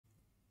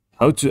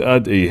How to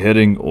add a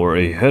heading or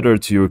a header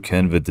to your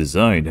Canva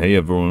design. Hey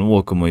everyone,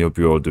 welcome. I hope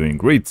you're all doing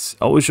great.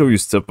 I will show you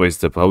step by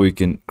step how we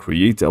can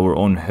create our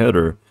own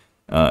header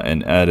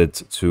and add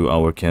it to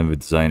our Canva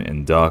design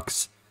in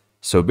Docs.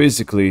 So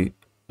basically,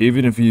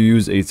 even if you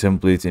use a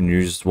template and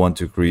you just want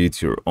to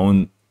create your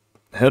own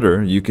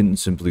header, you can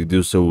simply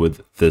do so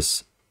with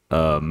this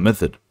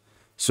method.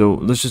 So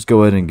let's just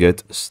go ahead and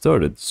get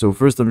started. So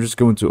first, I'm just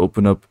going to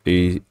open up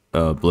a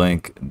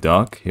blank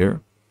doc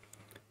here.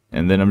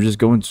 And then I'm just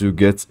going to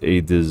get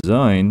a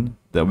design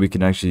that we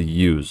can actually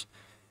use.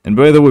 And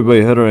by the way,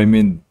 by header, I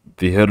mean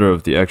the header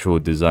of the actual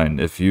design.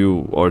 If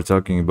you are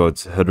talking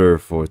about header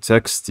for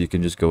text, you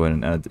can just go ahead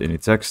and add any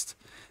text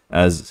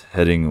as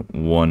heading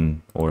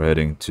 1 or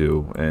heading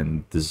 2.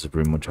 And this is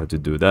pretty much how to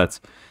do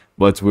that.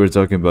 But we're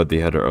talking about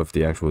the header of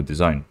the actual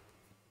design.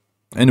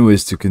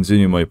 Anyways, to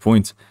continue my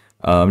point,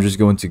 I'm just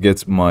going to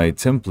get my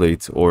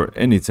template or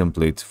any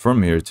template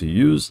from here to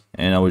use,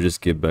 and I will just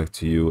get back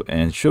to you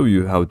and show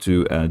you how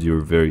to add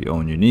your very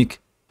own unique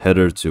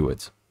header to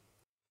it.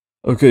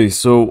 Okay,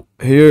 so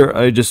here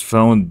I just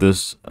found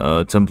this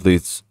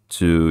template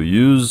to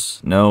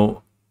use.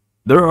 Now,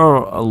 there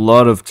are a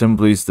lot of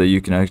templates that you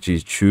can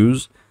actually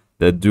choose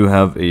that do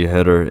have a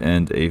header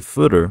and a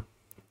footer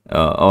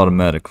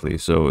automatically,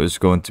 so it's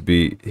going to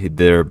be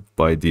there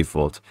by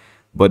default.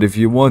 But if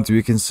you want,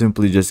 we can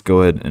simply just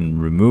go ahead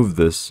and remove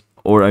this.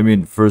 Or I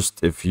mean,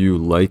 first, if you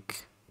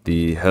like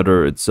the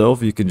header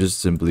itself, you can just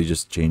simply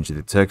just change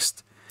the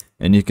text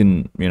and you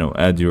can,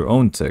 add your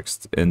own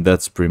text. And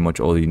that's pretty much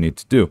all you need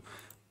to do.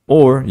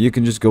 Or you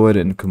can just go ahead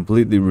and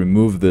completely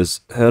remove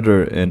this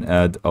header and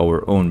add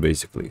our own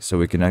basically. So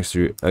we can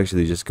actually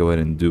just go ahead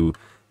and do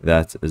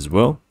that as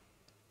well.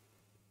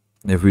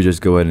 If we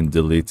just go ahead and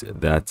delete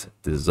that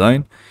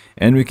design,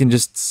 and we can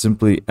just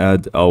simply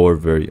add our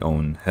very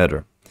own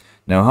header.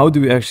 Now, how do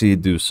we actually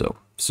do so?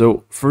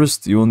 So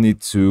first, you will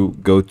need to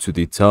go to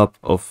the top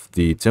of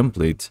the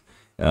template.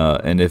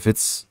 And if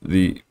it's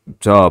the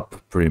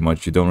top, pretty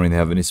much, you don't really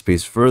have any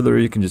space further,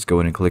 you can just go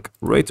ahead and click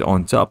right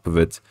on top of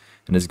it.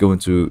 And it's going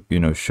to,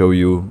 show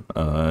you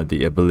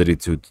the ability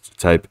to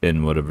type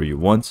in whatever you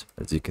want,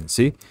 as you can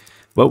see.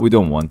 But we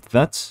don't want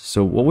that.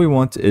 So what we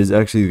want is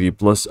actually the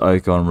plus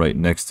icon right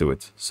next to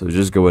it. So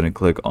just go ahead and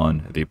click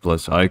on the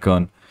plus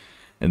icon.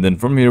 And then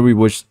from here,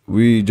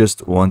 we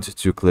just want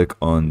to click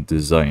on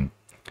design.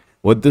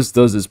 What this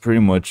does is pretty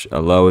much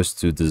allow us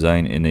to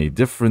design in a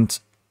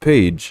different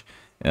page.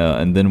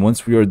 And then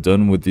once we are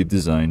done with the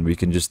design, we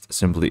can just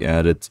simply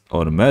add it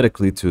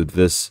automatically to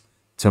this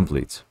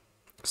template.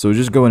 So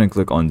just go ahead and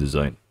click on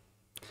design.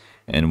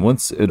 And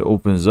once it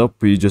opens up,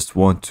 we just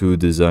want to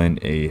design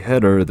a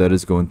header that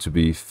is going to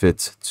be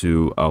fit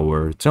to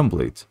our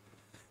template.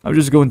 I'm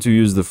just going to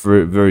use the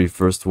very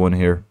first one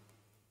here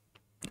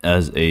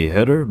as a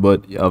header,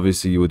 but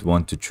obviously you would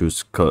want to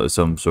choose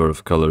some sort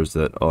of colors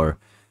that are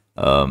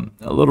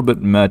a little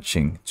bit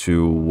matching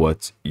to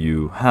what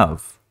you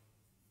have.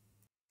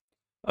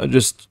 I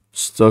just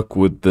stuck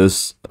with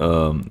this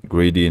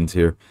gradient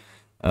here,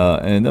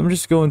 and I'm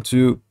just going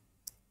to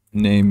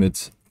name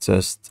it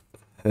test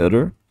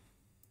header.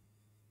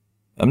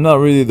 I'm not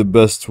really the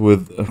best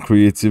with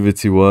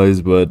creativity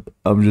wise, but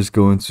I'm just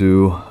going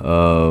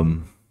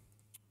to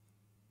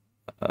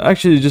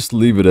actually just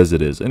leave it as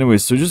it is. Anyway,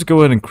 so just go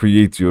ahead and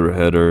create your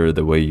header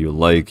the way you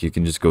like. You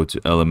can just go to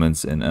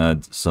elements and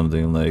add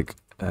something like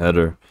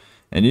header,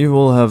 and you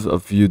will have a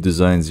few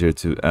designs here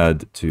to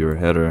add to your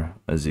header,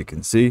 as you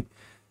can see.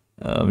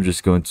 I'm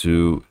just going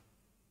to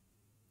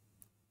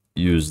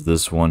use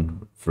this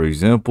one for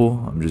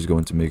example. I'm just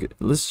going to make it,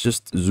 let's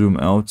just zoom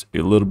out a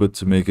little bit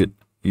to make it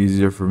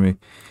easier for me,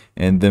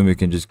 and then we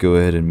can just go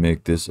ahead and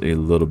make this a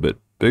little bit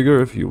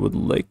bigger if you would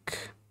like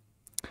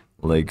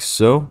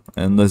so.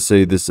 And let's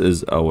say this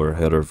is our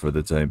header for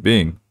the time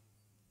being.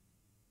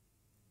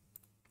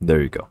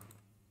 There you go.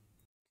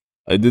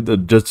 I did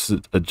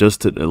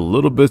adjust it a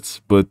little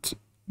bit, but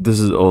this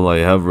is all I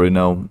have right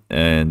now,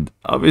 and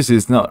obviously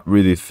it's not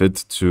really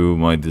fit to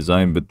my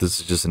design, but this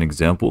is just an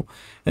example.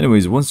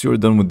 Anyways, once you're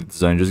done with the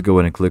design, just go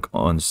ahead and click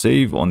on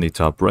save on the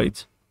top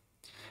right.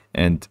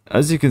 And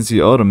as you can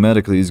see,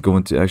 automatically is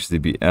going to actually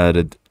be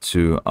added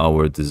to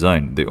our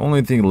design. The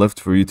only thing left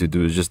for you to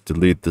do is just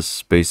delete the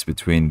space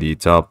between the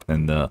top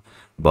and the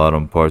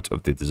bottom part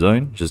of the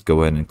design. Just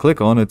go ahead and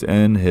click on it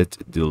and hit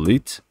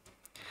delete.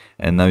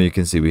 And now you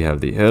can see we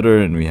have the header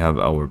and we have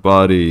our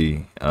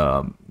body,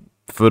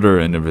 footer,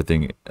 and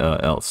everything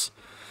else.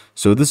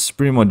 So this is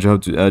pretty much how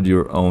to add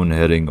your own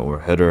heading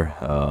or header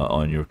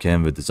on your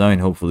Canva design.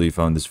 Hopefully you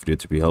found this video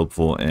to be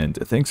helpful, and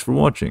thanks for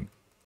watching.